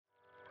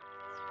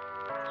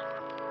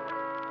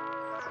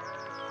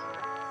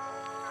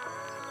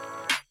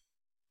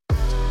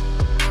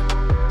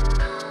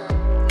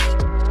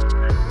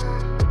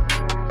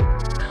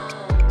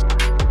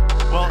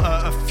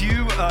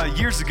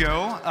years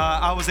ago,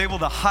 I was able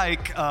to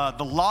hike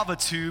the lava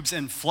tubes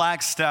in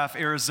Flagstaff,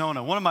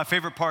 Arizona. One of my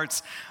favorite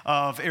parts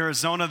of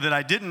Arizona that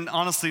I didn't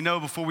honestly know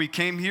before we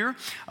came here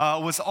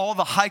was all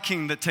the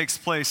hiking that takes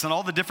place and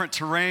all the different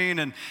terrain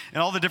and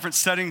all the different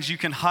settings you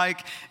can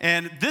hike.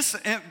 And this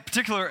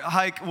particular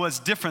hike was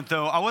different,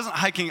 though. I wasn't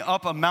hiking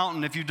up a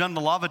mountain. If you've done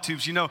the lava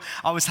tubes, you know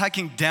I was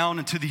hiking down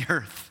into the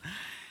earth.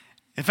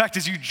 In fact,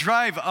 as you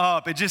drive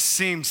up, it just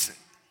seems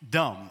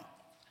dumb.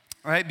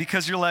 Right?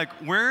 Because you're like,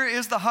 where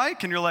is the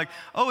hike? And you're like,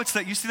 oh, it's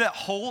that, you see that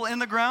hole in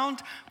the ground?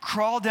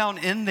 Crawl down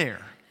in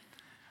there.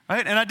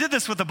 Right? And I did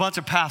this with a bunch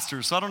of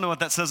pastors, so I don't know what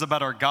that says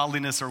about our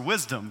godliness or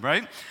wisdom,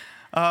 right?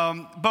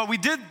 But we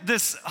did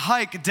this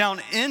hike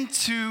down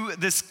into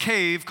this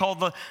cave called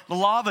the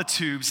lava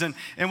tubes. And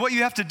what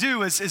you have to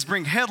do is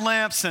bring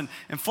headlamps and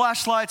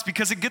flashlights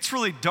because it gets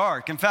really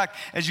dark. In fact,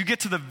 as you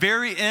get to the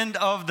very end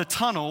of the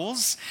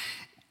tunnels,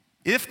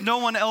 if no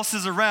one else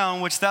is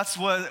around, which that's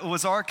what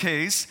was our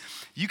case,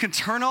 you can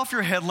turn off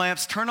your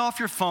headlamps, turn off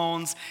your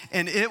phones,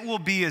 and it will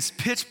be as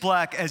pitch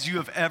black as you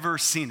have ever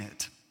seen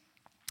it.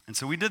 And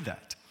so we did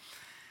that.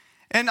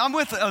 And I'm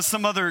with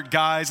some other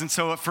guys, and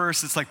so at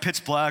first it's like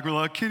pitch black. We're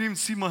like, I can't even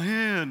see my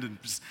hand, and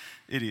just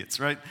idiots,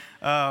 right?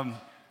 And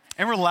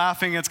we're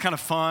laughing, it's kind of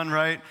fun,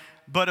 right?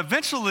 But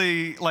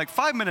eventually, like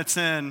 5 minutes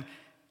in,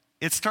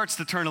 it starts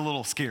to turn a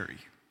little scary.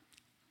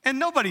 And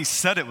nobody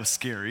said it was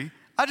scary.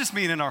 I just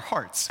mean in our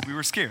hearts, we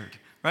were scared,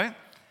 right?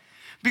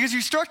 Because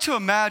you start to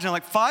imagine,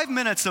 like 5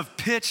 minutes of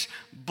pitch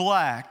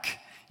black,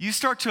 you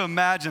start to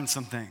imagine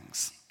some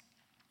things.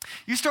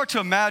 You start to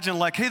imagine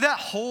like, hey, that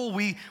hole,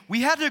 we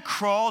had to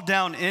crawl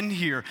down in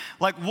here.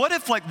 Like, what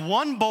if like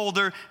one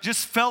boulder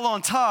just fell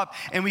on top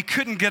and we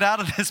couldn't get out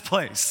of this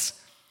place?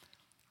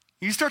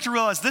 You start to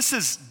realize this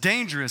is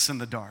dangerous in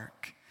the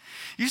dark.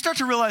 You start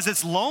to realize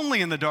it's lonely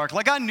in the dark.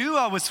 Like I knew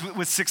I was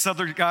with 6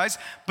 other guys,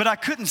 but I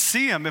couldn't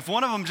see them. If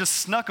one of them just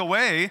snuck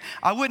away,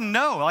 I wouldn't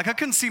know. Like I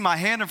couldn't see my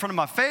hand in front of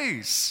my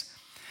face.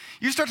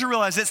 You start to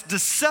realize it's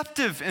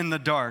deceptive in the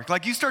dark.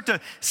 Like you start to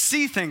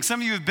see things.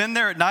 Some of you have been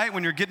there at night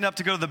when you're getting up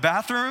to go to the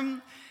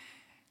bathroom,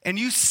 and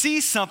you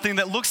see something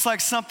that looks like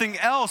something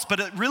else,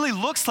 but it really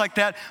looks like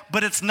that,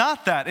 but it's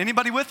not that.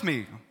 Anybody with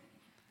me?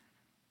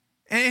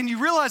 And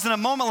you realize in a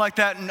moment like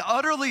that, in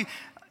utterly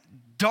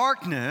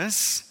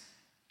darkness,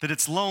 that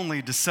it's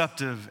lonely,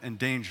 deceptive, and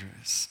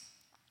dangerous.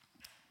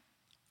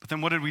 But then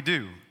what did we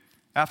do?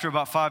 After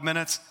about 5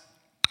 minutes,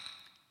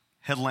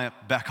 headlamp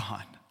back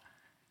on,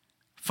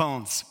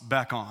 phones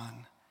back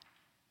on.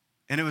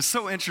 And it was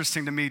so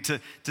interesting to me to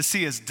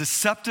see as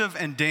deceptive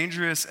and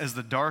dangerous as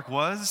the dark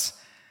was,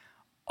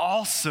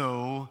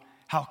 also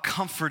how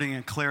comforting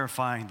and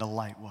clarifying the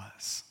light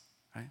was.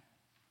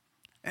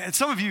 And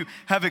some of you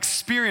have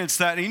experienced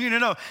that, and you need to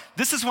know,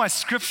 this is why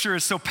Scripture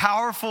is so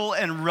powerful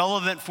and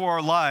relevant for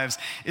our lives,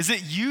 is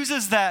it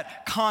uses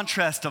that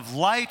contrast of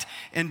light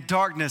and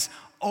darkness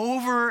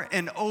over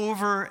and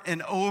over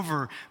and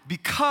over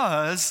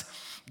because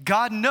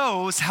God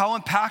knows how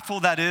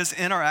impactful that is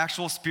in our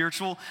actual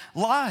spiritual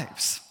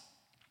lives.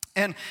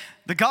 And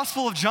the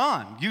Gospel of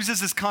John uses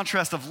this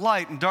contrast of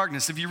light and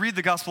darkness. If you read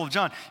the Gospel of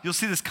John, you'll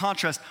see this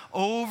contrast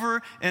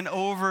over and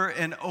over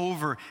and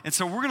over. And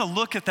so we're going to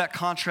look at that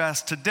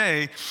contrast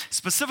today,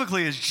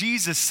 specifically as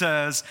Jesus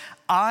says,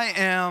 I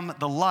am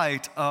the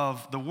light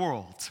of the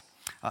world.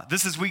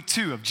 This is week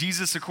 2 of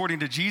Jesus according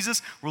to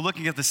Jesus. We're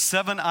looking at the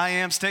 7 I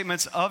am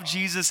statements of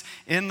Jesus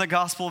in the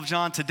Gospel of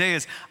John. Today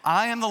is,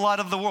 I am the light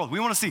of the world.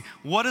 We want to see,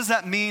 what does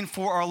that mean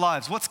for our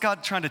lives? What's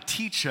God trying to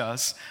teach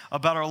us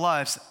about our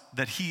lives,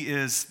 that he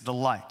is the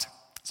light?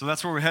 So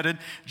that's where we're headed.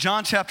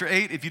 John chapter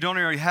 8, if you don't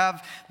already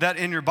have that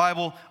in your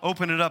Bible,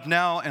 open it up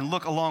now and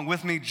look along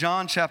with me.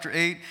 John chapter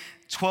 8,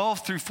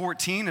 12 through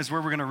 14 is where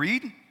we're going to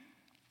read.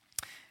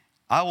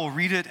 I will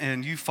read it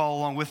and you follow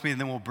along with me and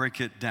then we'll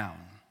break it down.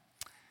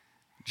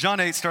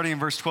 John 8, starting in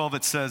verse 12,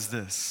 it says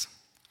this.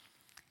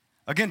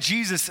 Again,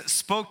 Jesus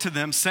spoke to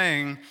them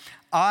saying,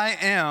 I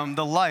am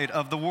the light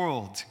of the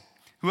world.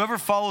 Whoever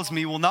follows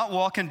me will not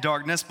walk in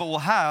darkness, but will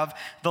have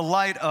the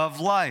light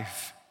of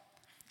life.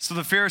 So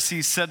the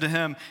Pharisees said to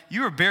him,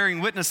 you are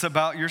bearing witness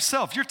about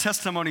yourself. Your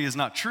testimony is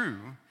not true.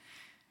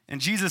 And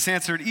Jesus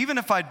answered, even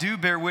if I do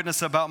bear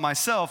witness about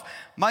myself,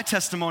 my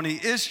testimony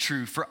is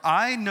true, for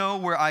I know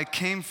where I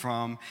came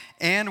from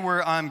and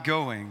where I'm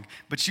going,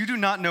 but you do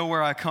not know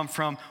where I come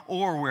from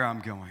or where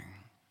I'm going.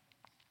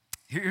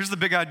 Here's the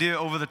big idea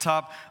over the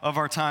top of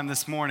our time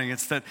this morning.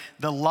 It's that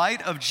the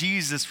light of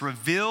Jesus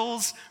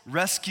reveals,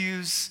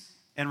 rescues,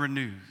 and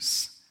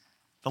renews.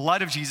 The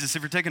light of Jesus,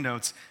 if you're taking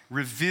notes,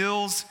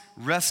 reveals,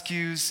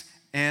 rescues,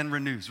 and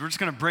renews. We're just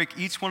going to break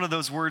each one of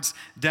those words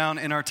down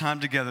in our time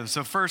together.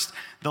 So first,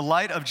 the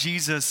light of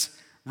Jesus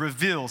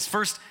reveals.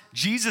 First,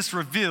 Jesus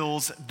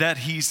reveals that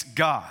he's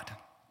God.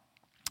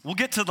 We'll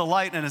get to the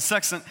light in a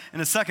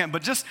second,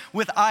 but just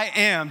with I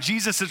am,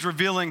 Jesus is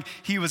revealing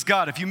he was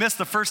God. If you missed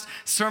the first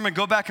sermon,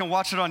 go back and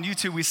watch it on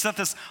YouTube. We set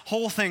this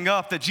whole thing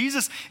up that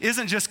Jesus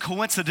isn't just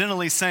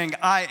coincidentally saying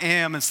I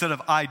am instead of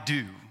I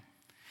do.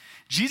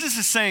 Jesus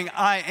is saying,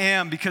 I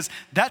am, because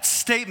that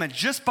statement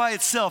just by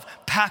itself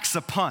packs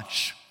a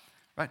punch,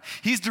 Right?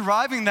 He's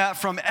deriving that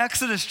from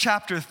Exodus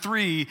chapter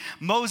 3,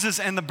 Moses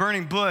and the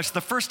burning bush.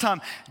 The first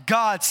time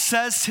God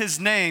says his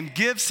name,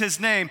 gives his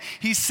name,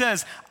 he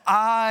says,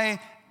 I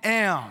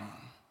am.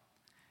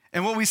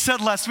 And what we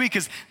said last week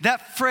is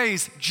that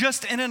phrase,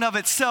 just in and of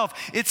itself,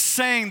 it's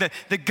saying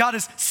that God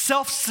is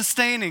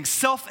self-sustaining,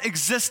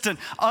 self-existent,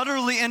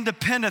 utterly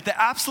independent,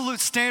 the absolute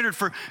standard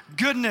for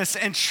goodness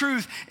and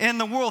truth in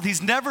the world.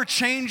 He's never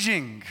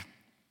changing.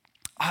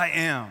 I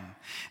am.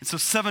 And so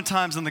 7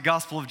 times in the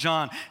Gospel of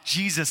John,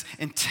 Jesus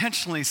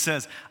intentionally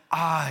says,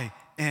 I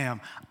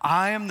am.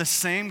 I am the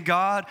same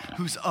God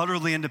who's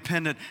utterly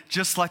independent,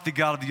 just like the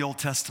God of the Old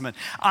Testament.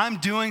 I'm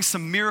doing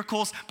some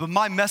miracles, but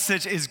my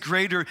message is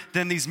greater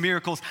than these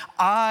miracles.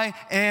 I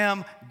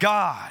am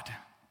God.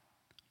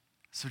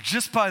 So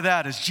just by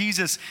that, as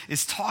Jesus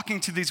is talking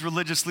to these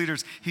religious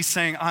leaders, he's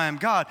saying, I am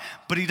God.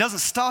 But he doesn't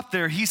stop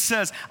there. He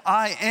says,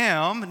 I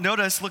am,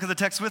 notice, look at the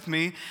text with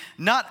me,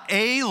 not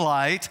a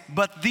light,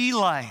 but the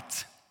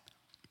light.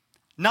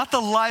 Not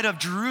the light of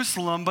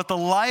Jerusalem, but the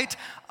light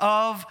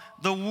of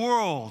the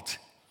world.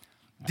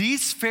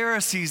 These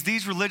Pharisees,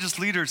 these religious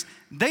leaders,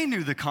 they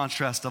knew the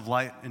contrast of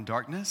light and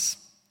darkness.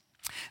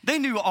 They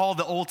knew all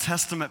the Old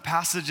Testament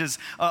passages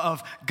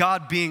of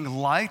God being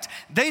light.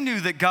 They knew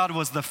that God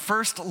was the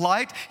first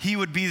light. He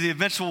would be the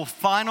eventual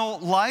final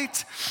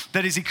light.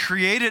 That as he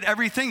created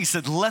everything, he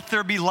said, let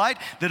there be light.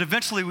 That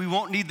eventually we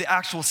won't need the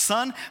actual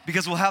sun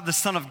because we'll have the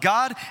Son of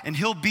God and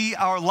he'll be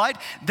our light.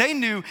 They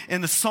knew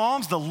in the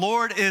Psalms, the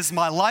Lord is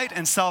my light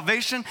and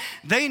salvation.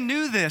 They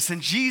knew this,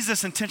 and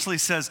Jesus intentionally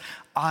says,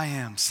 I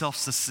am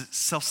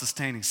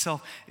self-sustaining,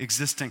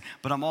 self-existing,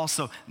 but I'm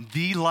also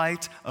the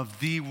light of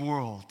the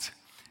world.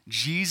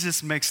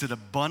 Jesus makes it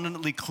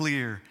abundantly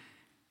clear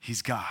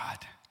he's God.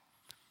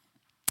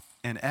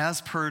 And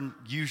as per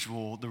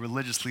usual, the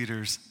religious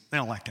leaders, they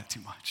don't like that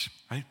too much,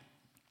 right?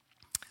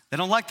 They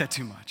don't like that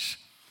too much.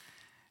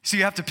 So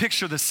you have to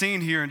picture the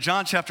scene here. In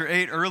John chapter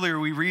 8, earlier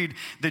we read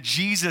that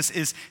Jesus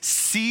is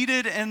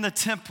seated in the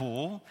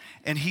temple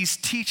and he's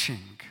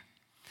teaching.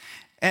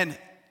 And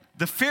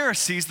the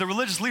Pharisees, the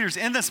religious leaders,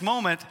 in this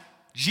moment,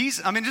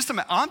 Jesus, just a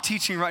minute, I'm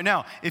teaching right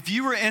now. If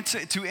you were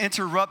to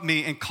interrupt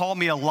me and call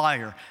me a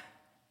liar,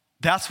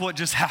 that's what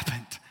just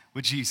happened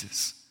with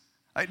Jesus.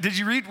 Did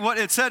you read what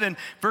it said in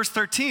verse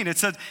 13? It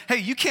said, hey,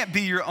 you can't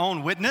be your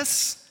own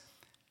witness.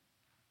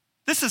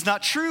 This is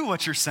not true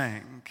what you're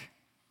saying.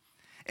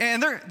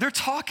 And they're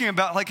talking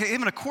about, like,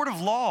 even a court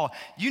of law,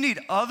 you need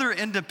other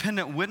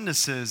independent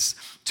witnesses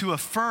to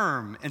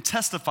affirm and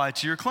testify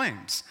to your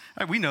claims.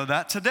 Right, we know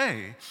that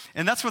today.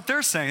 And that's what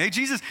they're saying. Hey,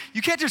 Jesus,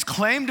 you can't just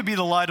claim to be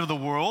the light of the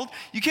world.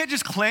 You can't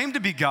just claim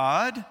to be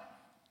God.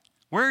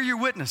 Where are your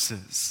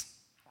witnesses?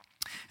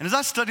 And as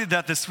I studied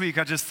that this week,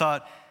 I just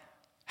thought,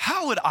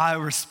 how would I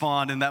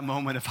respond in that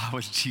moment if I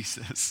was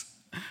Jesus?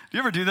 Do you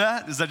ever do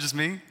that? Is that just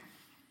me?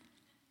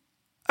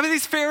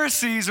 These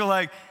Pharisees are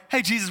like,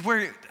 hey, Jesus,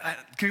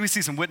 can we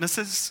see some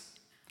witnesses?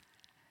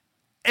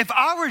 If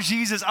I were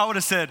Jesus, I would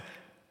have said,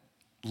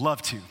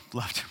 love to,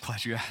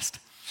 glad you asked.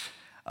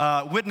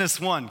 Witness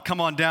 1, come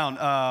on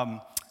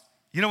down.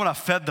 You know when I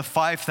fed the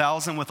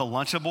 5,000 with a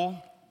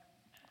Lunchable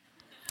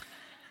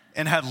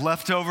and had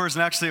leftovers,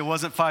 and actually it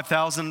wasn't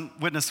 5,000,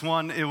 witness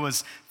 1, it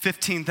was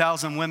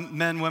 15,000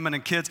 men, women,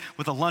 and kids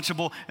with a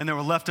Lunchable, and there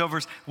were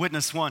leftovers.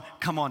 Witness 1,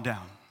 come on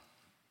down.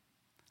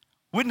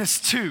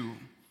 Witness 2,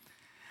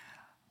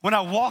 when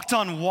I walked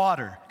on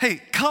water,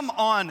 hey, come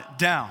on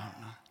down.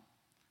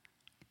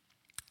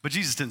 But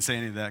Jesus didn't say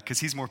any of that because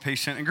he's more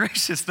patient and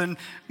gracious than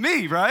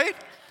me, right?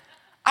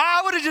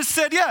 I would have just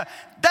said, yeah,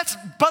 that's,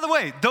 by the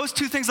way, those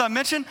 2 things I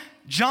mentioned,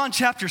 John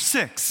chapter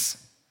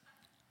 6.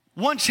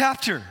 1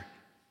 chapter,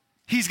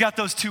 he's got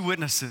those 2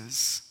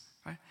 witnesses,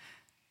 right?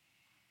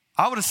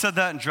 I would have said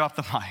that and dropped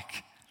the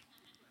mic.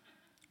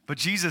 But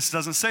Jesus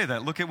doesn't say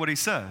that. Look at what he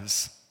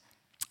says.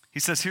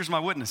 He says, here's my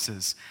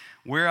witnesses,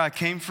 where I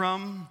came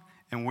from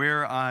and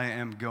where I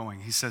am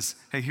going. He says,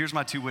 hey, here's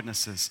my 2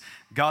 witnesses,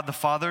 God the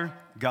Father,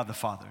 God the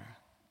Father.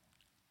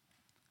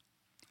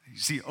 You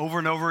see over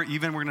and over,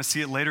 even we're going to see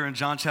it later in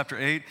John chapter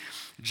 8,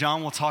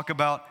 John will talk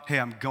about, hey,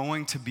 I'm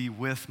going to be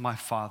with my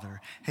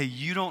Father. Hey,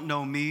 you don't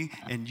know me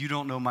and you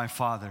don't know my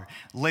Father.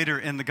 Later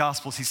in the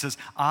Gospels, he says,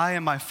 I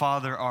and my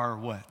Father are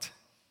what?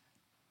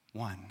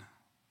 One.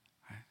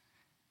 Right?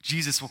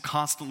 Jesus will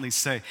constantly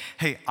say,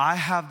 hey, I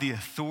have the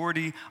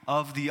authority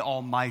of the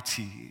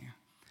Almighty.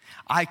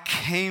 I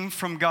came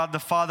from God the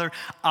Father.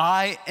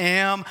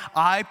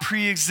 I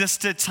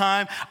pre-existed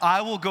time.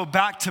 I will go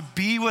back to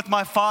be with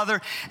my Father,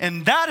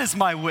 and that is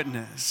my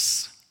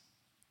witness.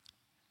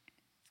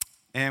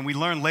 And we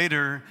learn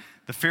later,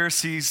 the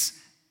Pharisees,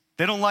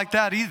 they don't like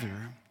that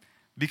either,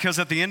 because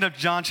at the end of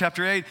John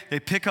chapter 8, they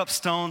pick up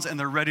stones and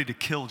they're ready to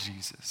kill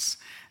Jesus.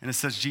 And it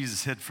says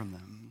Jesus hid from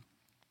them.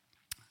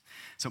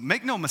 So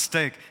make no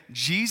mistake,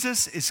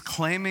 Jesus is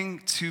claiming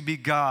to be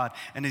God.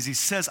 And as he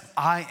says,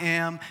 I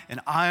am, and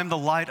I am the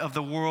light of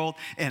the world,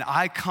 and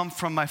I come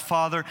from my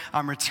Father,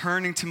 I'm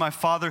returning to my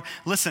Father.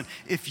 Listen,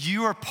 if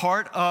you are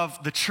part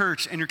of the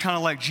church and you're kind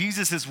of like,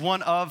 Jesus is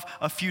one of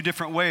a few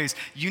different ways,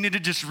 you need to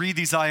just read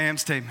these I am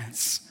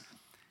statements.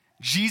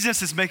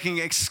 Jesus is making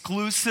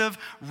exclusive,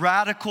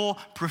 radical,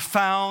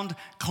 profound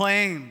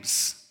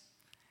claims.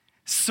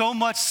 So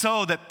much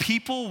so that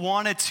people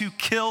wanted to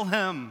kill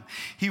him.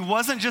 He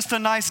wasn't just a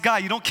nice guy.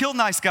 You don't kill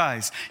nice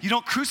guys. You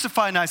don't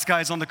crucify nice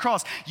guys on the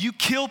cross. You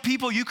kill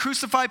people, you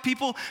crucify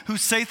people who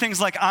say things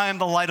like, I am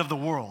the light of the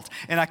world,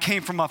 and I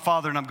came from my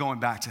Father and I'm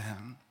going back to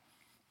him.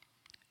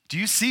 Do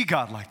you see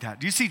God like that?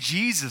 Do you see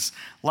Jesus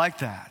like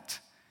that?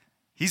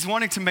 He's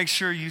wanting to make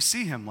sure you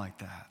see him like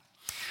that.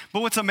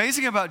 But what's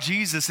amazing about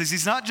Jesus is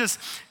he's not just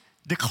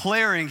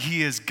declaring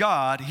he is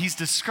God, he's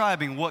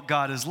describing what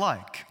God is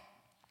like.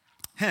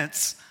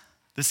 Hence,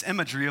 this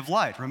imagery of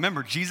light.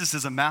 Remember, Jesus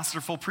is a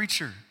masterful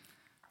preacher.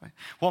 Right?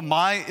 While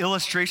my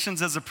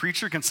illustrations as a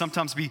preacher can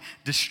sometimes be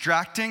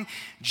distracting,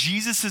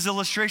 Jesus'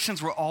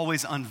 illustrations were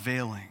always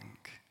unveiling.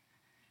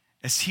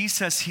 As he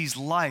says he's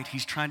light,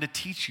 he's trying to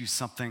teach you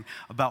something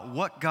about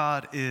what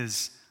God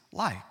is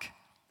like.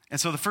 And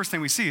so the first thing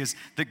we see is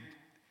that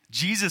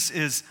Jesus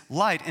is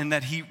light in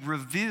that he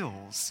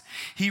reveals.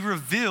 He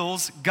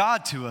reveals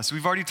God to us.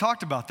 We've already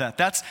talked about that.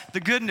 That's the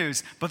good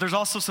news, but there's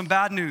also some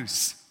bad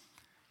news.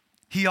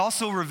 He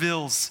also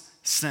reveals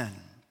sin.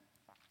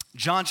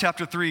 John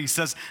chapter 3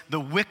 says, the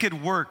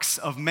wicked works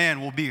of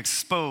man will be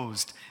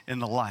exposed in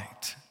the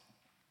light.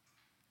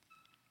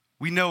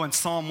 We know in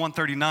Psalm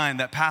 139,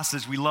 that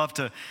passage, we love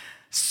to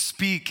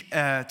speak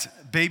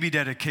at baby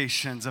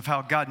dedications of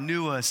how God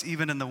knew us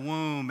even in the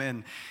womb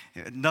and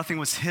nothing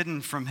was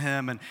hidden from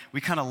him. And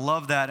we kind of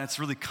love that. And it's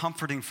really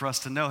comforting for us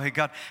to know, hey,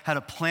 God had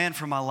a plan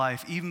for my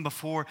life even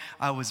before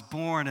I was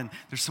born. And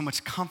there's so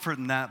much comfort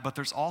in that, but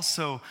there's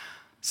also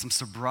some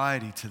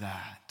sobriety to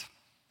that.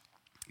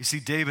 You see,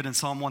 David in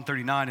Psalm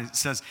 139, it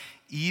says,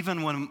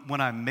 even when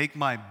I make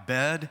my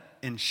bed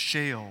in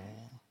Sheol,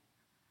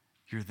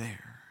 you're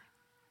there.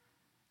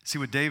 See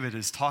what David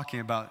is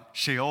talking about,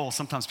 Sheol,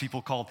 sometimes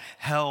people call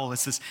hell.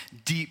 It's this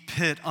deep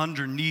pit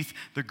underneath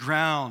the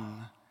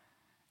ground.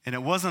 And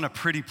it wasn't a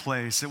pretty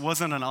place. It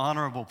wasn't an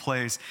honorable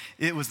place.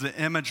 It was the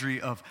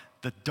imagery of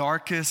the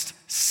darkest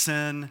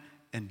sin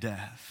and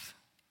death.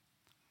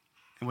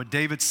 And what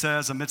David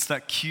says amidst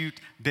that cute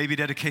baby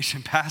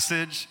dedication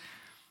passage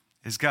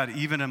is, God,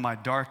 even in my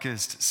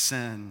darkest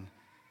sin,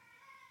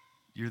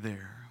 you're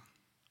there.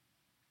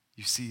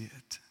 You see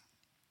it.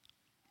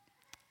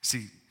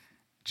 See,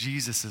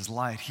 Jesus is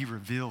light. He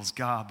reveals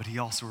God, but he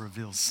also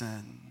reveals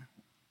sin.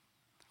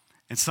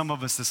 And some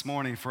of us this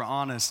morning, if we're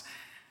honest,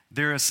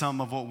 there is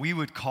some of what we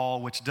would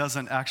call, which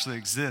doesn't actually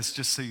exist,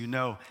 just so you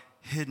know,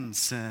 hidden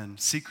sin,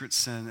 secret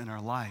sin in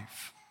our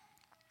life.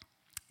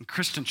 In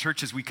Christian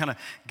churches, we kind of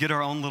get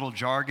our own little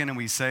jargon and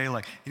we say,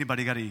 like,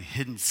 anybody got any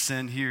hidden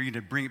sin here? You need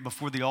to bring it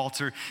before the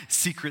altar,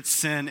 secret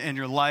sin in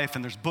your life,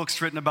 and there's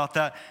books written about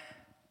that.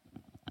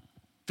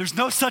 There's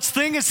no such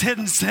thing as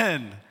hidden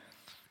sin.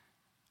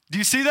 Do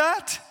you see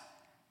that?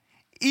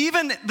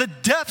 Even the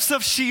depths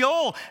of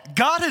Sheol,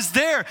 God is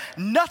there.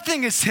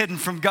 Nothing is hidden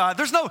from God.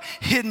 There's no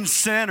hidden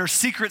sin or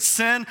secret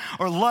sin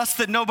or lust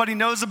that nobody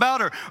knows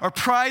about or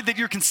pride that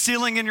you're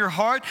concealing in your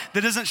heart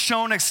that isn't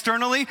shown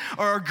externally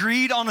or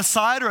greed on the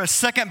side or a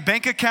second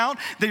bank account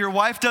that your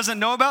wife doesn't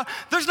know about.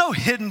 There's no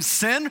hidden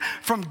sin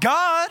from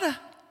God.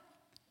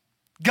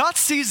 God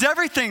sees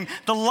everything.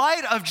 The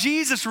light of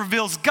Jesus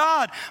reveals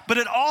God, but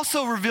it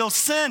also reveals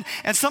sin.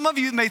 And some of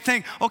you may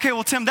think, okay,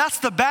 well, Tim, that's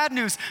the bad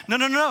news.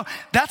 No.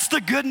 That's the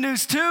good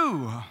news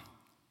too.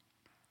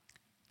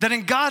 That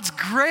in God's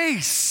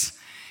grace,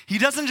 he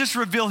doesn't just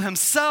reveal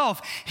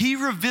himself, he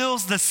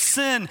reveals the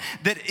sin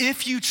that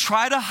if you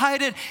try to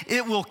hide it,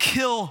 it will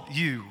kill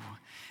you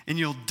and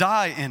you'll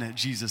die in it,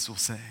 Jesus will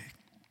say.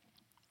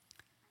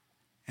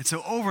 And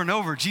so over and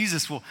over,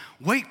 Jesus will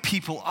wake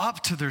people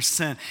up to their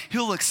sin.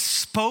 He'll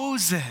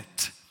expose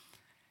it.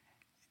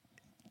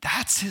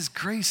 That's his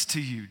grace to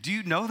you. Do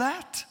you know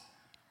that?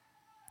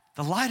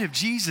 The light of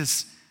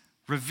Jesus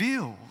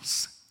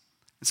reveals.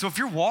 And so if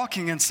you're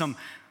walking in some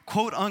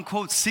quote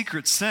unquote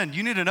secret sin,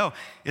 you need to know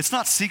it's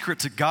not secret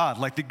to God.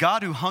 Like the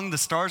God who hung the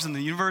stars in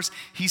the universe,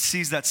 he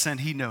sees that sin,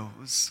 he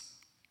knows.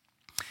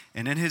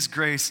 And in his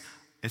grace,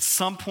 at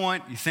some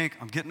point, you think,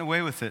 I'm getting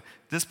away with it.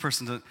 This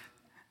person does.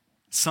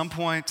 At some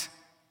point,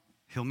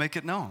 he'll make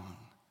it known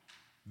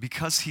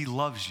because he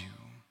loves you.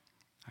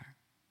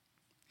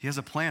 He has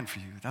a plan for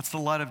you. That's the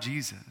light of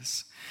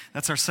Jesus.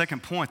 That's our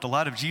second point. The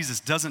light of Jesus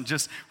doesn't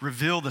just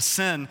reveal the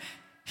sin,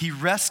 he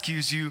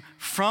rescues you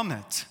from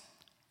it.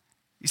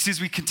 You see,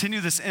 as we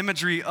continue this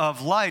imagery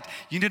of light,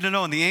 you need to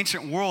know in the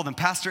ancient world, and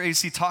Pastor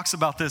AC talks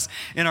about this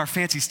in our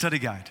fancy study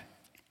guide.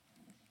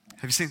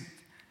 Have you seen?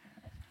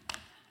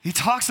 He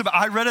talks about,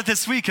 I read it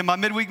this week in my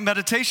midweek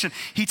meditation.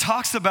 He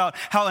talks about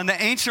how in the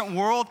ancient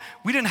world,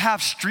 we didn't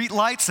have street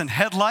lights and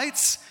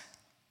headlights.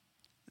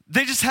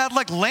 They just had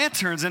like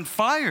lanterns and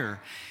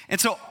fire.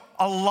 And so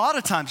a lot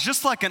of times,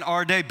 just like in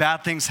our day,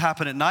 bad things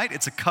happen at night.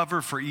 It's a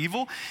cover for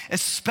evil.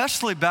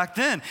 Especially back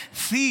then,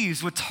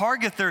 thieves would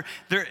target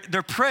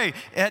their prey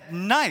at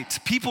night.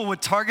 People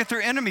would target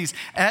their enemies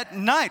at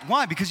night.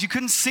 Why? Because you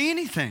couldn't see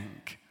anything.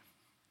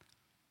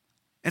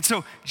 And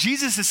so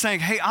Jesus is saying,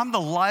 hey, I'm the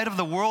light of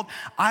the world.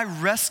 I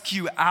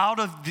rescue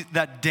out of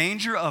that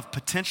danger of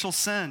potential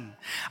sin.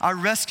 I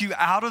rescue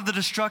out of the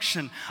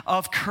destruction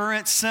of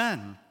current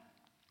sin.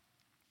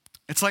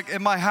 It's like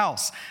in my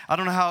house. I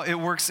don't know how it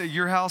works at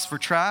your house for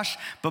trash,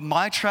 but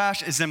my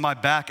trash is in my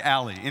back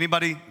alley.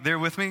 Anybody there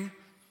with me?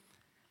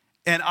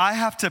 And I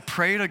have to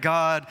pray to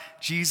God,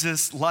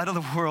 Jesus, light of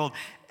the world,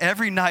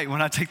 every night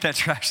when I take that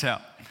trash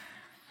out.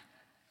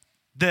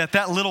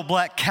 That little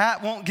black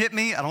cat won't get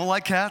me. I don't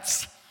like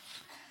cats.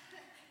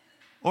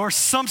 Or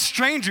some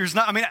strangers.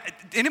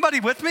 Anybody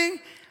with me?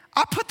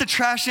 I put the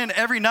trash in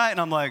every night and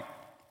I'm like,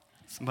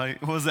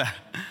 what was that?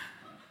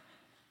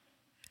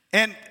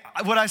 And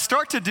what I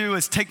start to do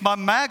is take my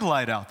mag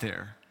light out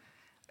there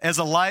as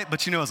a light,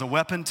 but as a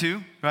weapon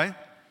too, right?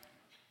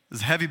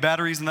 There's heavy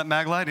batteries in that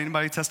mag light.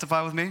 Anybody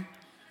testify with me?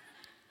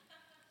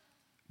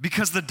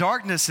 Because the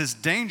darkness is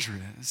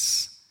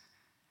dangerous.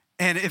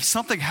 And if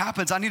something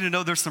happens, I need to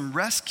know there's some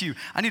rescue.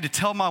 I need to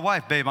tell my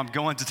wife, babe, I'm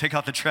going to take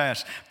out the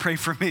trash. Pray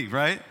for me,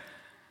 right?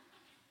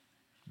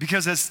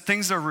 Because as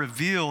things are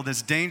revealed,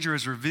 as danger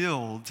is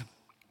revealed,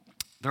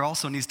 there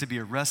also needs to be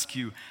a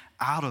rescue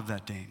out of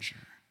that danger.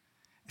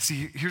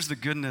 See, here's the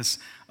goodness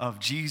of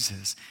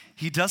Jesus.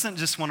 He doesn't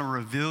just want to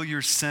reveal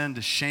your sin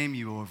to shame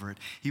you over it.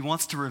 He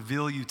wants to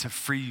reveal you to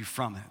free you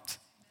from it.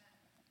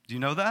 Do you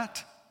know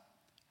that?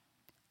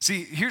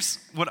 See, here's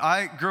what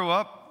I grew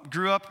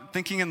up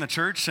thinking in the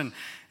church, and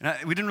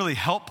we didn't really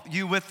help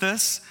you with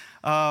this,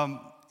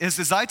 is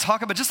as I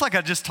talk about, just like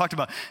I just talked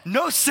about,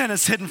 no sin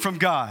is hidden from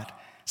God.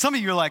 Some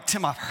of you are like,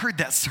 Tim, I've heard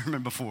that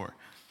sermon before.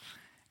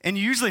 And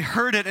you usually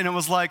heard it, and it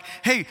was like,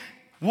 hey,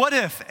 what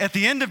if at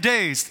the end of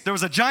days, there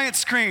was a giant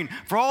screen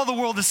for all the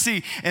world to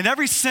see, and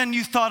every sin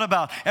you thought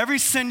about, every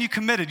sin you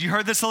committed, you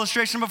heard this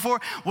illustration before,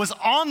 was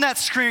on that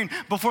screen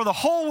before the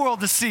whole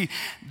world to see.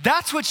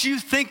 That's what you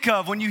think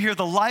of when you hear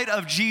the light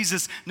of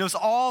Jesus knows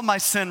all my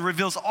sin,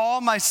 reveals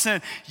all my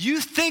sin.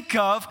 You think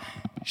of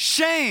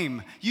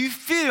shame. You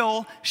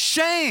feel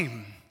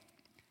shame.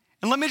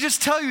 And let me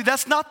just tell you,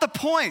 that's not the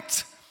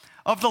point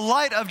of the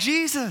light of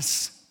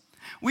Jesus.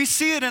 We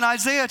see it in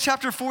Isaiah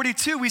chapter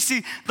 42. We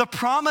see the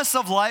promise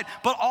of light,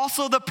 but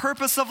also the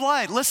purpose of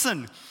light.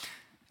 Listen,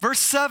 verse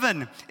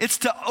 7, it's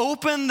to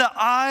open the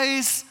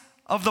eyes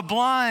of the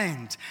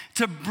blind,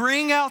 to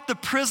bring out the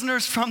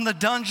prisoners from the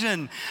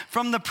dungeon,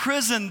 from the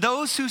prison,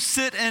 those who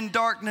sit in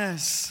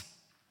darkness.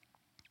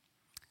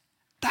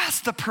 That's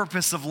the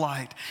purpose of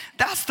light.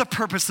 That's the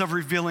purpose of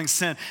revealing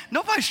sin.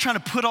 Nobody's trying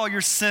to put all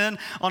your sin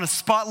on a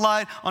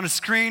spotlight, on a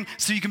screen,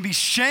 so you can be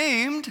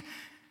shamed.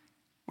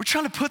 We're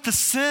trying to put the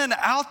sin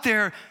out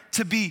there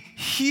to be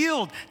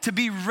healed, to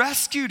be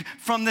rescued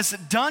from this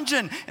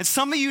dungeon. And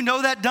some of you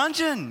know that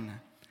dungeon.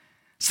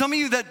 Some of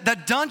you,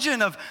 that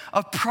dungeon of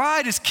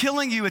pride is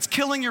killing you. It's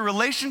killing your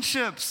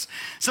relationships.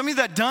 Some of you,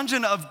 that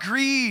dungeon of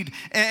greed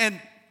and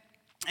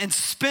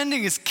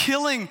spending is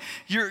killing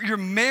your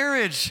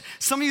marriage.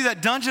 Some of you,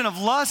 that dungeon of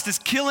lust is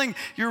killing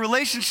your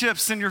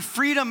relationships and your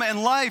freedom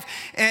and life.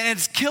 And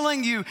it's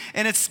killing you,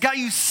 and it's got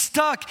you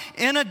stuck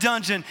in a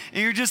dungeon.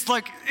 And you're just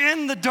like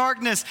in the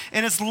darkness,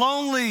 and it's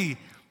lonely.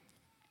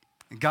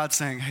 And God's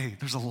saying, hey,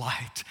 there's a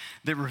light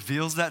that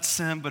reveals that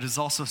sin, but is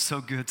also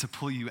so good to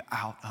pull you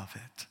out of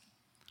it.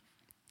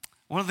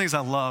 One of the things I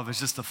love is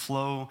just the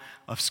flow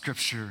of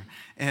Scripture.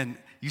 And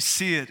you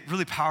see it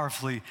really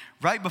powerfully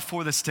right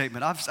before this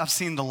statement. I've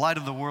seen the light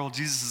of the world.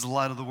 Jesus is the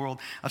light of the world.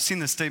 I've seen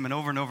this statement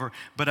over and over,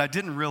 but I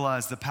didn't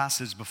realize the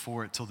passage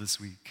before it till this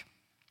week.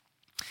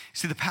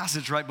 See, the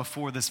passage right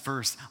before this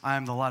verse, I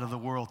am the light of the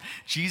world,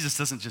 Jesus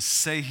doesn't just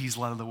say he's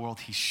light of the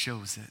world, he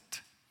shows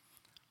it.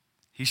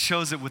 He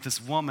shows it with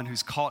this woman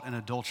who's caught in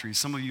adultery.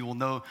 Some of you will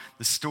know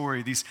the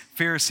story. These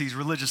Pharisees,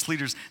 religious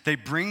leaders, they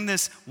bring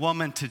this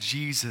woman to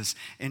Jesus,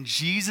 and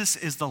Jesus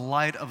is the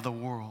light of the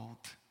world.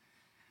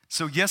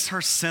 So yes,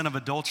 her sin of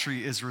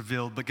adultery is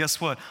revealed, but guess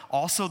what?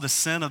 Also the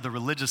sin of the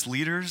religious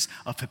leaders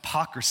of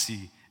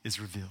hypocrisy is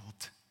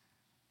revealed.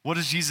 What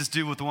does Jesus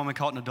do with the woman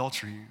caught in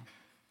adultery? He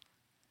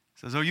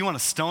says, oh, you want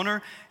to stone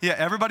her? Yeah,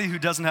 everybody who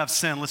doesn't have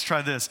sin, let's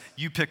try this.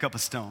 You pick up a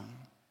stone.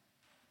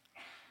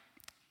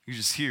 You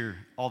just hear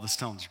all the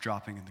stones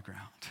dropping in the ground.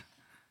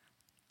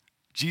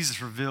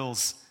 Jesus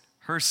reveals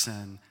her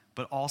sin,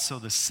 but also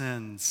the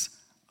sins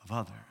of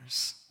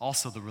others,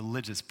 also the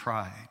religious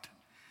pride.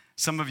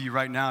 Some of you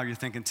right now, you're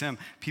thinking, Tim,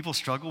 people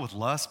struggle with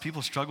lust,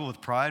 people struggle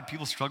with pride,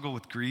 people struggle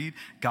with greed,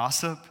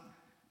 gossip.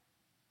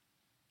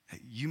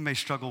 You may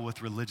struggle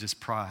with religious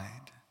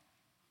pride.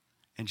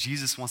 And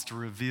Jesus wants to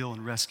reveal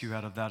and rescue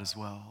out of that as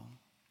well.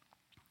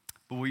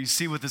 But what you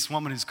see with this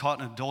woman who's caught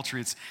in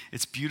adultery,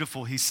 it's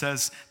beautiful. He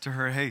says to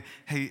her, hey,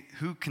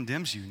 who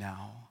condemns you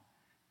now?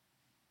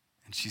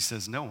 And she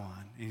says, no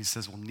one. And he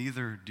says, well,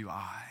 neither do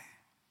I.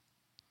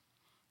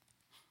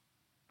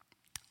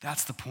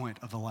 That's the point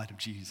of the light of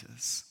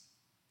Jesus.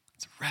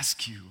 It's a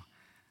rescue.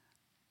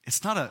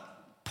 It's not a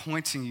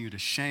pointing you to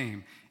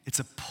shame. It's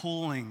a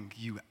pulling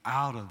you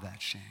out of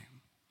that shame.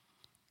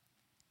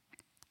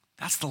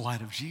 That's the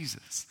light of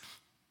Jesus.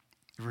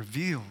 It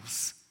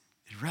reveals,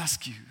 it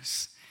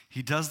rescues.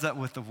 He does that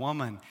with the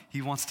woman.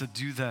 He wants to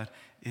do that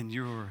in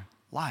your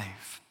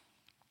life.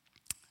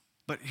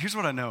 But here's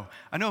what I know.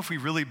 I know if we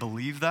really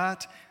believe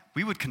that,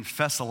 we would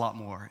confess a lot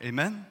more.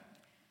 Amen?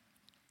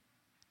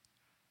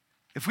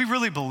 If we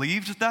really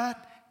believed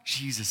that,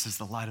 Jesus is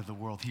the light of the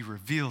world. He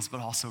reveals but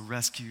also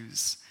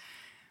rescues.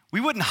 We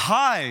wouldn't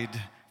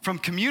hide from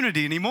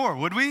community anymore,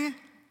 would we?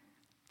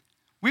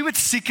 We would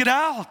seek it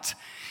out.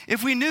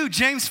 If we knew,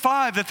 James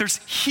 5, that there's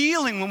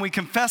healing when we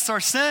confess our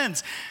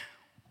sins.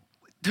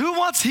 Who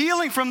wants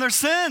healing from their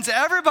sins?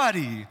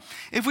 Everybody.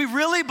 If we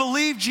really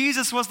believed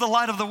Jesus was the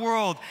light of the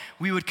world,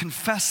 we would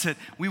confess it.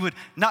 We would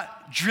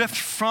not drift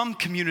from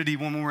community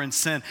when we're in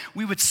sin.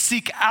 We would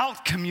seek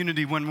out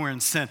community when we're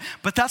in sin.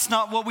 But that's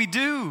not what we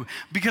do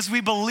because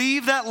we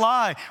believe that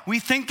lie.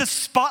 We think the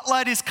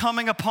spotlight is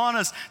coming upon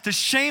us to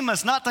shame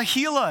us, not to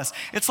heal us.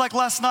 It's like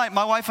last night,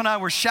 my wife and I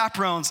were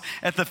chaperones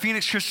at the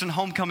Phoenix Christian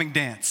Homecoming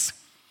Dance.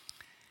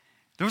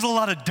 There was a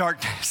lot of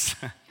darkness.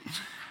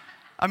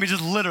 I mean,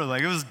 just literally,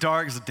 like, it was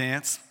dark as a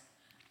dance.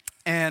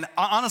 And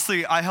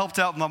honestly, I helped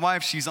out my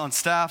wife. She's on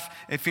staff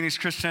at Phoenix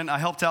Christian. I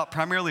helped out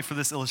primarily for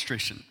this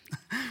illustration.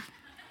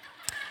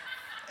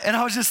 And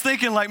I was just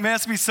thinking, like, man,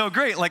 it's gonna be so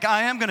great. Like,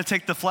 I am gonna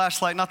take the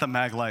flashlight, not the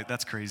mag light.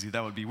 That's crazy.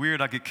 That would be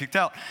weird. I'd get kicked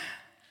out.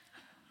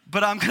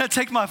 But I'm gonna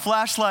take my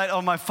flashlight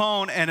on my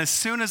phone, and as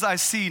soon as I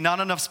see not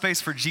enough space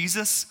for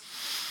Jesus,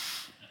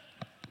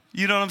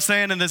 you know what I'm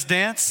saying, in this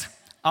dance,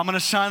 I'm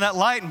gonna shine that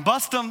light and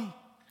bust them.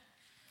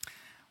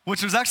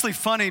 Which was actually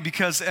funny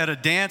because at a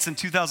dance in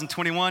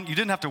 2021, you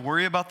didn't have to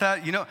worry about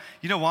that. You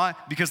know why?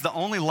 Because the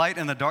only light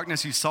in the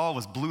darkness you saw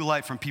was blue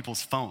light from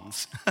people's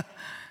phones.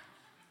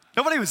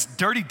 Nobody was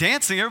dirty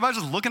dancing. Everybody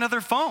was just looking at their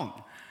phone,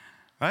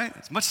 right?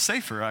 It's much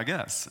safer, I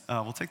guess.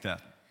 We'll take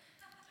that.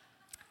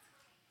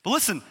 But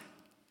listen,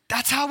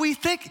 that's how we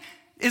think.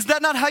 Is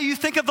that not how you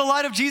think of the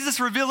light of Jesus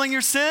revealing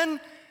your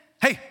sin?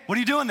 Hey, what are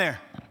you doing there?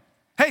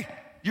 Hey,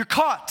 you're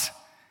caught.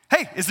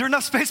 Hey, is there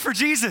enough space for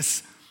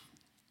Jesus?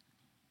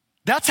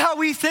 That's how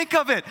we think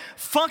of it,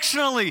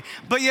 functionally.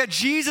 But yet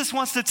Jesus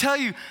wants to tell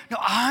you, no,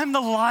 I'm the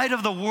light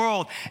of the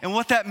world. And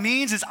what that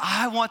means is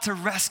I want to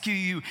rescue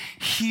you,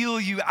 heal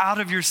you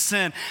out of your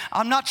sin.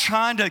 I'm not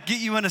trying to get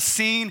you in a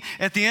scene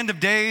at the end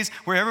of days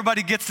where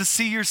everybody gets to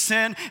see your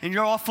sin and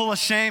you're all full of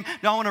shame.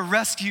 No, I want to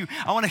rescue you.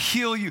 I want to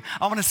heal you.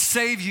 I want to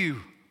save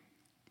you.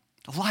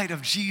 The light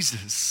of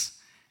Jesus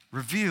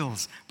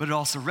reveals, but it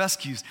also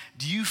rescues.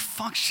 Do you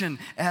function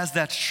as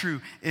that's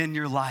true in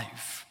your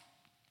life?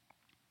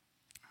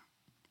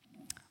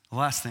 The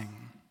last thing,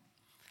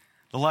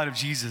 the light of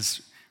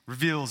Jesus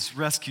reveals,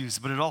 rescues,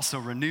 but it also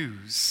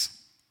renews.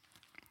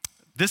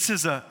 This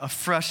is a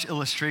fresh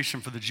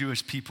illustration for the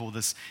Jewish people,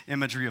 this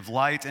imagery of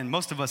light. And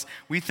most of us,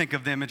 we think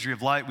of the imagery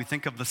of light, we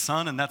think of the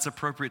sun, and that's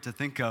appropriate to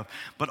think of.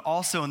 But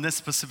also in this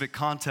specific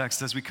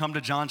context, as we come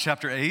to John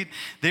chapter 8,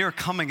 they are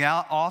coming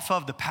out off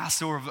of the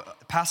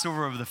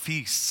Passover of the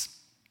feasts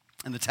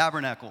and the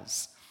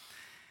tabernacles.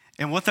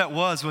 And what that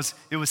was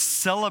it was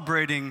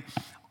celebrating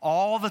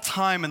all the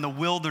time in the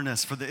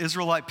wilderness for the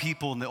Israelite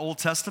people in the Old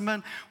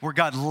Testament, where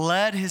God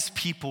led his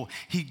people.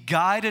 He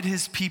guided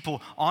his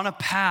people on a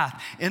path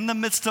in the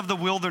midst of the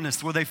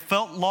wilderness where they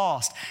felt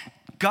lost.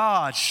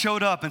 God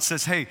showed up and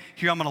says, hey,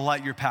 here, I'm gonna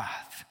light your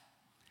path.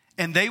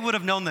 And they would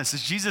have known this.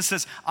 As Jesus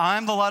says,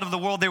 I'm the light of the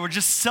world, they were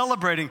just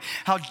celebrating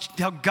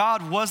how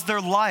God was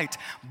their light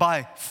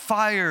by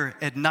fire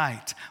at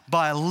night,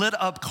 by a lit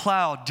up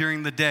cloud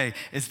during the day.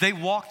 As they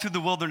walked through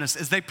the wilderness,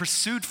 as they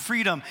pursued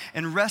freedom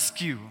and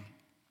rescue,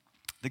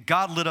 that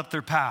God lit up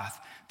their path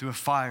through a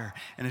fire.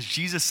 And as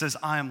Jesus says,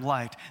 I am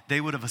light,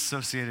 they would have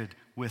associated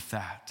with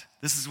that.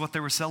 This is what they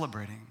were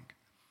celebrating.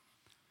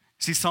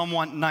 See, Psalm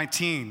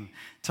 119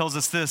 tells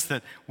us this,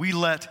 that we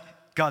let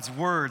God's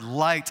word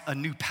light a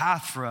new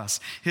path for us.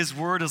 His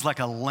word is like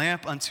a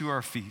lamp unto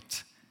our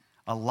feet,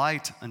 a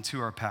light unto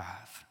our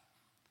path.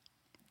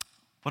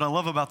 What I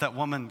love about that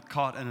woman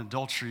caught in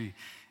adultery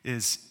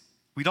is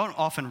we don't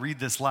often read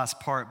this last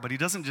part, but he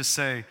doesn't just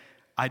say,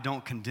 I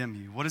don't condemn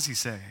you. What does he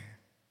say?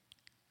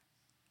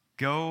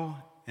 Go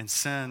and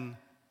sin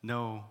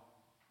no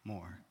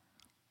more.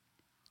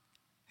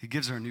 He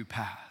gives her a new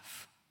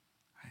path.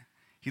 Right?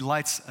 He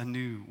lights a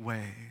new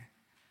way.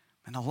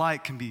 And the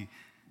light can be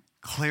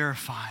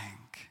clarifying,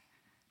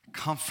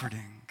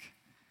 comforting,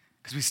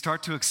 because we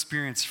start to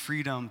experience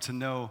freedom to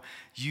know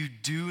you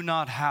do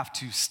not have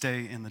to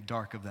stay in the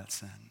dark of that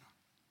sin.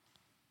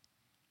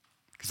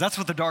 Because that's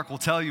what the dark will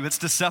tell you. It's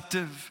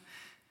deceptive.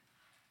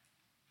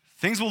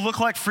 Things will look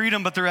like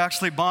freedom, but they're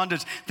actually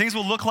bondage. Things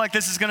will look like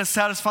this is gonna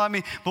satisfy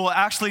me, but will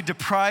actually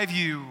deprive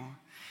you.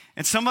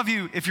 And some of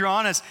you, if you're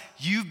honest,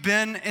 you've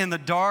been in the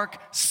dark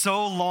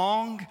so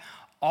long,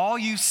 all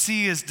you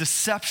see is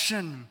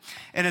deception.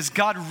 And as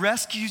God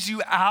rescues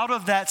you out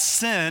of that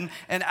sin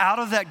and out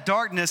of that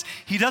darkness,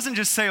 he doesn't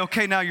just say,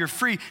 okay, now you're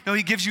free. No,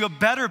 he gives you a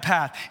better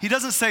path. He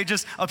doesn't say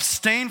just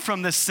abstain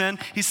from this sin.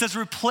 He says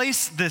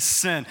replace this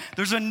sin.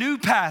 There's a new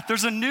path.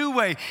 There's a new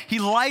way. He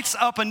lights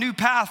up a new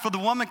path for the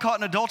woman caught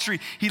in adultery.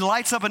 He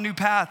lights up a new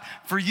path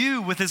for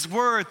you with his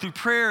word, through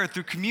prayer,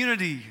 through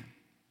community.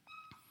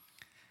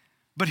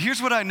 But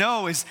here's what I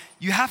know is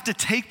you have to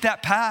take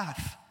that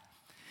path.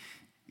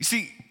 You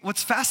see,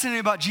 what's fascinating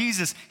about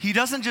Jesus, he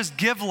doesn't just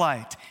give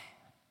light,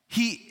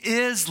 he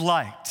is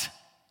light.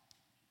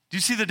 Do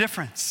you see the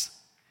difference?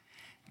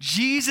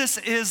 Jesus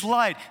is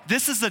light.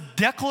 This is a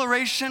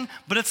declaration,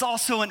 but it's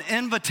also an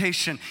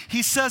invitation.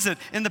 He says it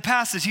in the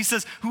passage. He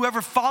says,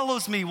 whoever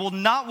follows me will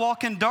not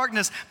walk in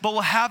darkness, but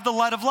will have the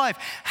light of life.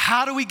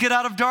 How do we get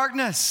out of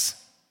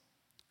darkness?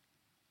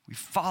 We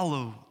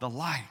follow the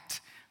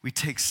light. We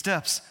take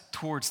steps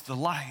towards the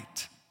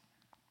light.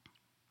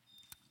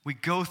 We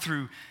go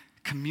through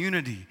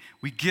community.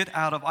 We get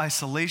out of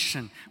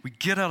isolation. We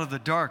get out of the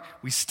dark.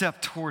 We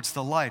step towards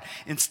the light.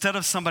 Instead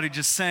of somebody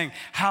just saying,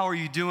 how are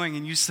you doing?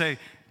 And you say,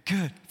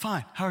 good,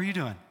 fine, how are you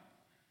doing?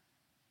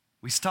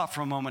 We stop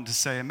for a moment to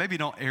say, and maybe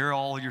don't air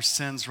all your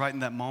sins right in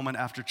that moment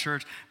after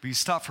church, but you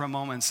stop for a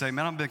moment and say,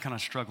 man, I've been kind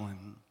of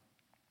struggling.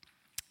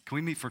 Can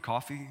we meet for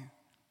coffee?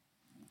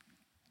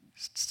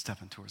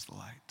 Stepping towards the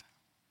light.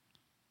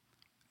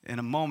 In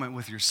a moment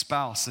with your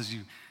spouse, as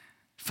you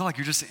feel like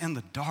you're just in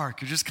the dark,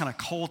 you're just kind of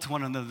cold to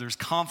one another, there's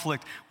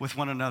conflict with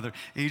one another,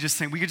 and you just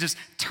think, we could just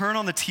turn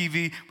on the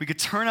TV, we could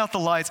turn out the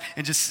lights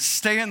and just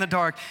stay in the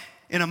dark.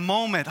 In a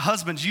moment,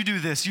 husbands, you do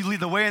this, you lead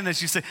the way in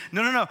this, you say,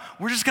 no,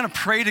 we're just gonna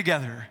pray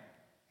together.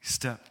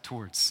 Step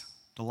towards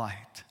the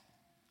light.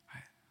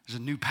 Right? There's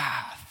a new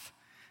path.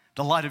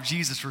 The light of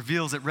Jesus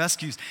reveals, it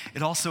rescues,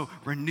 it also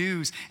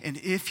renews. And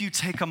if you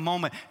take a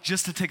moment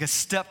just to take a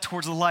step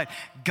towards the light,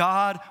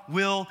 God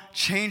will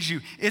change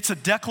you. It's a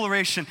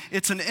declaration,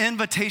 it's an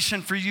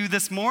invitation for you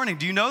this morning.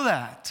 Do you know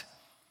that?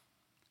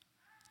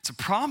 It's a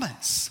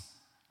promise.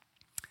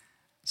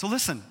 So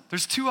listen,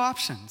 there's two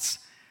options.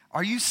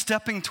 Are you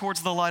stepping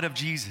towards the light of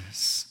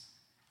Jesus,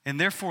 and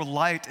therefore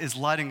light is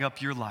lighting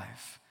up your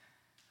life?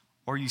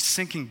 Or are you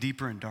sinking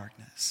deeper in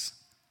darkness?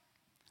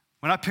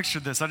 When I picture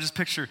this, I just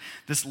picture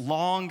this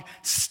long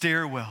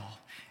stairwell,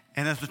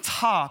 and at the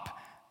top,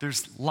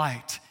 there's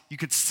light. You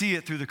could see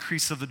it through the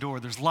crease of the door.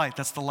 There's light.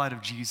 That's the light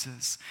of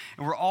Jesus.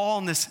 And we're all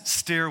in this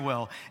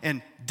stairwell.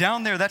 And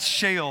down there, that's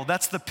Sheol.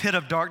 That's the pit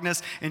of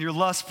darkness. And your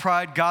lust,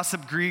 pride,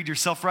 gossip, greed, your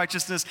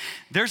self-righteousness.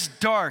 There's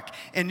dark.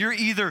 And you're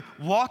either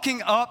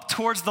walking up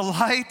towards the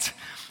light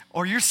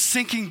or you're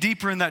sinking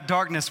deeper in that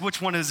darkness.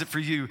 Which one is it for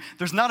you?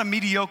 There's not a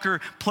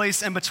mediocre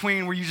place in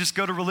between where you just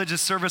go to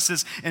religious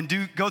services and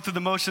go through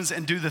the motions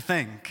and do the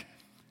thing.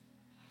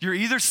 You're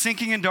either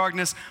sinking in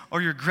darkness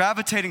or you're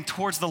gravitating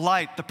towards the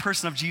light, the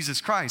person of Jesus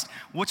Christ.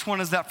 Which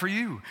one is that for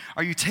you?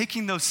 Are you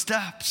taking those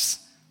steps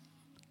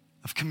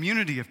of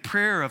community, of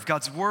prayer, of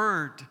God's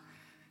word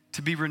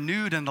to be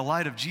renewed in the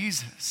light of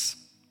Jesus?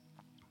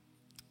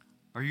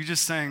 Or are you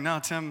just saying, no,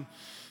 Tim,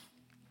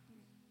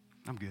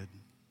 I'm good.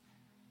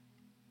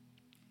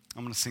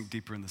 I'm going to sink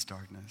deeper in this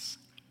darkness.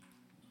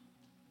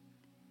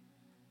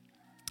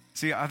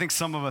 See, I think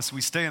some of us,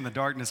 we stay in the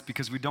darkness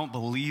because we don't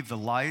believe the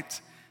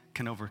light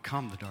can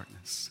overcome the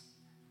darkness.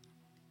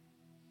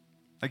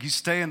 Like you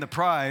stay in the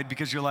pride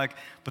because you're like,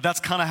 but that's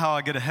kind of how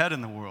I get ahead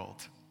in the world.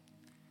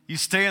 You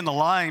stay in the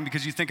lying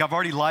because you think I've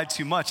already lied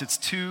too much. It's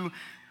too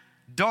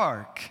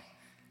dark.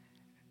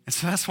 And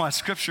so that's why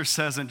scripture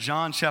says in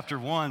John chapter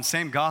 1,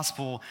 same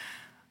gospel,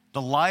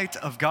 the light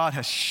of God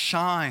has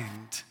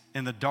shined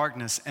in the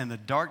darkness and the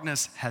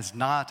darkness has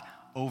not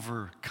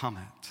overcome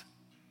it.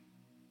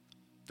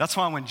 That's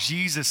why when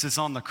Jesus is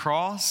on the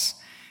cross,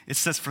 it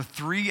says for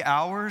 3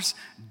 hours,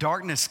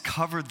 darkness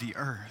covered the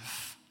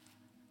earth.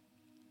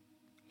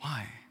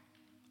 Why?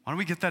 Why don't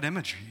we get that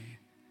imagery?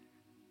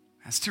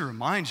 That's to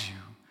remind you,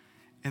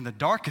 in the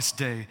darkest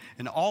day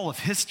in all of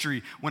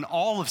history, when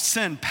all of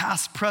sin,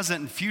 past,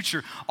 present, and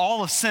future,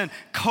 all of sin,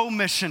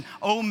 commission,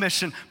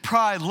 omission,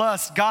 pride,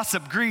 lust,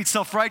 gossip, greed,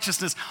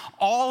 self-righteousness,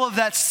 all of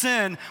that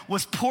sin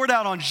was poured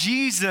out on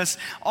Jesus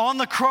on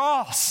the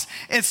cross.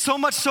 And so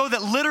much so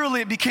that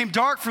literally it became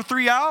dark for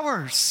 3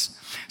 hours.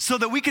 So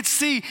that we could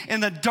see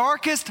in the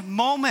darkest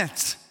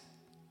moment,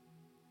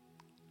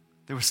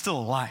 there was still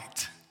a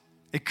light.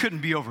 It couldn't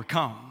be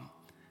overcome.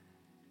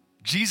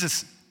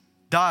 Jesus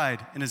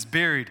died and is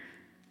buried,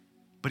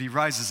 but he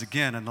rises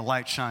again and the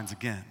light shines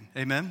again.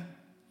 Amen?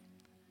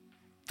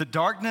 The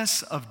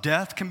darkness of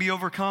death can be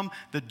overcome.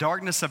 The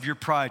darkness of your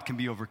pride can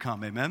be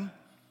overcome. Amen?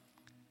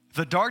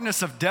 The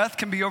darkness of death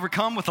can be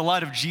overcome with the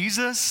light of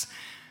Jesus.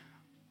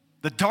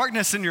 The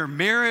darkness in your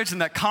marriage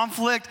and that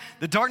conflict,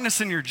 the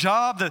darkness in your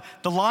job,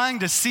 the lying,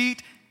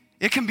 deceit,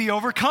 it can be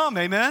overcome,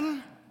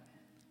 amen?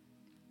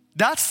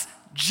 That's,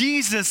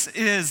 Jesus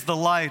is the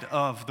light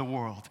of the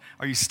world.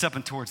 Are you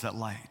stepping towards that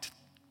light?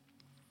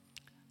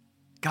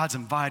 God's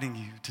inviting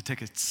you to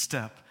take a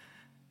step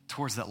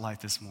towards that light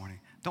this morning.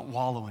 Don't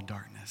wallow in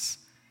darkness.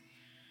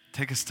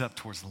 Take a step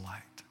towards the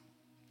light.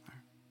 All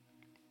right.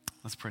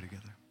 Let's pray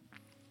together.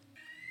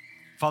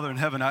 Father in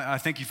heaven, I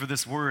thank you for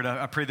this word.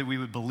 I pray that we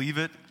would believe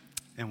it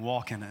and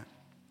walk in it.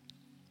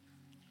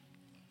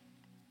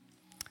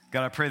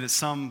 God, I pray that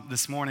some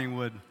this morning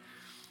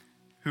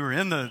who are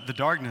in the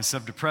darkness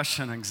of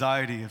depression,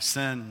 anxiety, of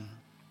sin,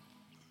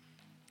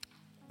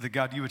 that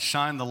God, you would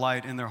shine the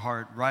light in their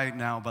heart right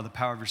now by the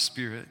power of your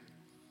Spirit.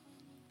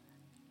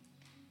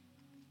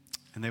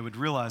 And And they would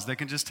realize they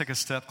can just take a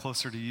step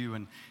closer to you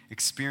and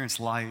experience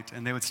light.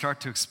 And they would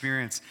start to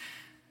experience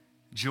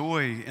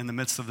joy in the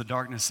midst of the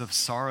darkness of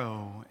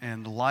sorrow,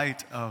 and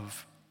light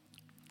of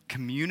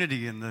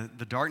community in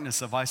the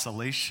darkness of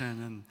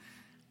isolation, and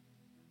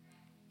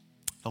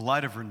the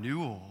light of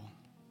renewal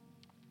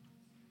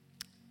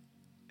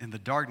in the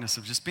darkness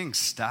of just being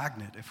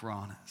stagnant, if we're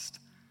honest.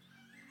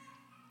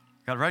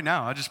 God, right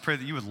now, I just pray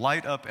that you would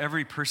light up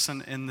every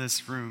person in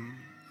this room,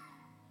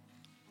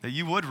 that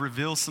you would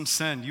reveal some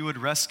sin, you would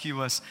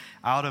rescue us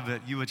out of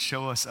it, you would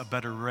show us a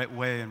better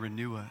way and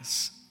renew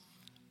us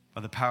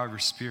by the power of your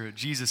Spirit.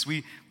 Jesus,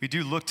 we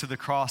do look to the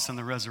cross and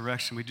the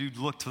resurrection. We do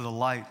look to the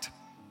light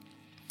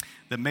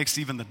that makes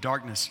even the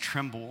darkness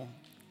tremble.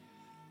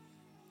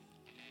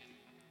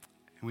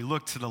 And we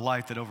look to the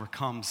light that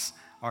overcomes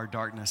our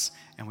darkness,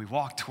 and we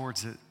walk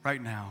towards it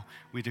right now.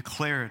 We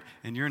declare it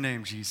in your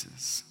name,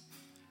 Jesus,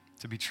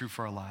 to be true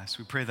for our lives.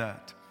 We pray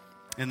that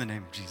in the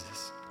name of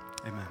Jesus.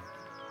 Amen.